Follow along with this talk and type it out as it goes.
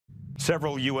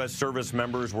Several U.S. service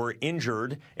members were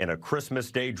injured in a Christmas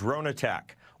Day drone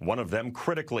attack, one of them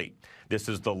critically. This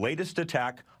is the latest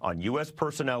attack on U.S.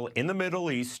 personnel in the Middle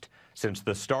East since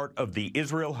the start of the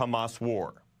Israel-Hamas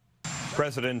war.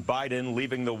 President Biden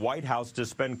leaving the White House to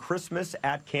spend Christmas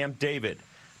at Camp David,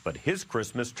 but his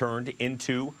Christmas turned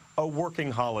into a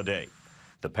working holiday.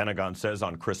 The Pentagon says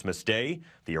on Christmas Day,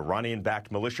 the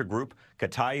Iranian-backed militia group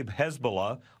Kataib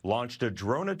Hezbollah launched a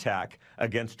drone attack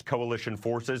against coalition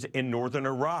forces in northern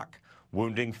Iraq,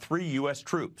 wounding 3 U.S.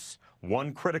 troops,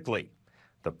 1 critically.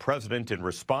 The president, in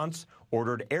response,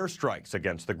 ordered airstrikes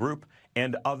against the group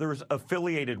and others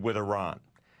affiliated with Iran.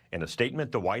 In a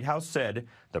statement, the White House said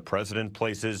the president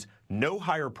places no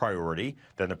higher priority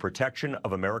than the protection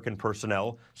of American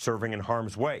personnel serving in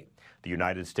harm's way. The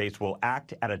United States will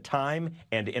act at a time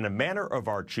and in a manner of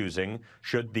our choosing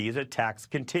should these attacks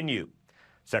continue.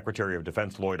 Secretary of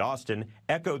Defense Lloyd Austin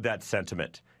echoed that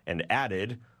sentiment and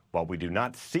added, while we do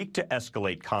not seek to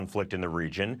escalate conflict in the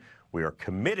region, we are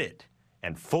committed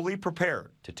and fully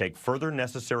prepared to take further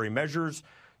necessary measures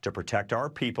to protect our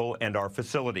people and our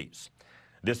facilities.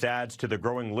 This adds to the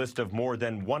growing list of more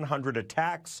than 100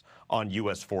 attacks on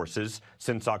U.S. forces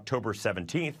since October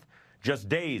 17th, just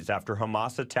days after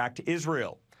Hamas attacked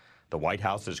Israel. The White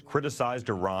House has criticized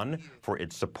Iran for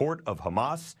its support of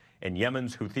Hamas and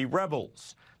Yemen's Houthi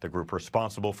rebels, the group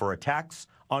responsible for attacks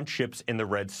on ships in the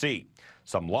Red Sea.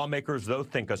 Some lawmakers, though,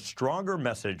 think a stronger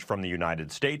message from the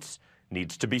United States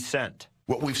needs to be sent.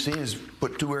 What we've seen is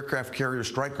put 2 aircraft carrier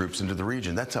strike groups into the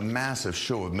region. That's a massive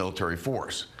show of military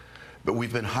force. But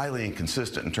we've been highly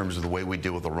inconsistent in terms of the way we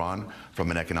deal with Iran from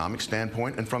an economic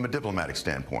standpoint and from a diplomatic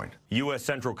standpoint. U.S.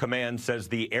 Central Command says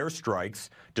the airstrikes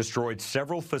destroyed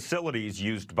several facilities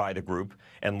used by the group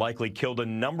and likely killed a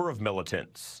number of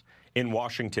militants. In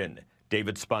Washington,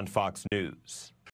 David Spunt, Fox News.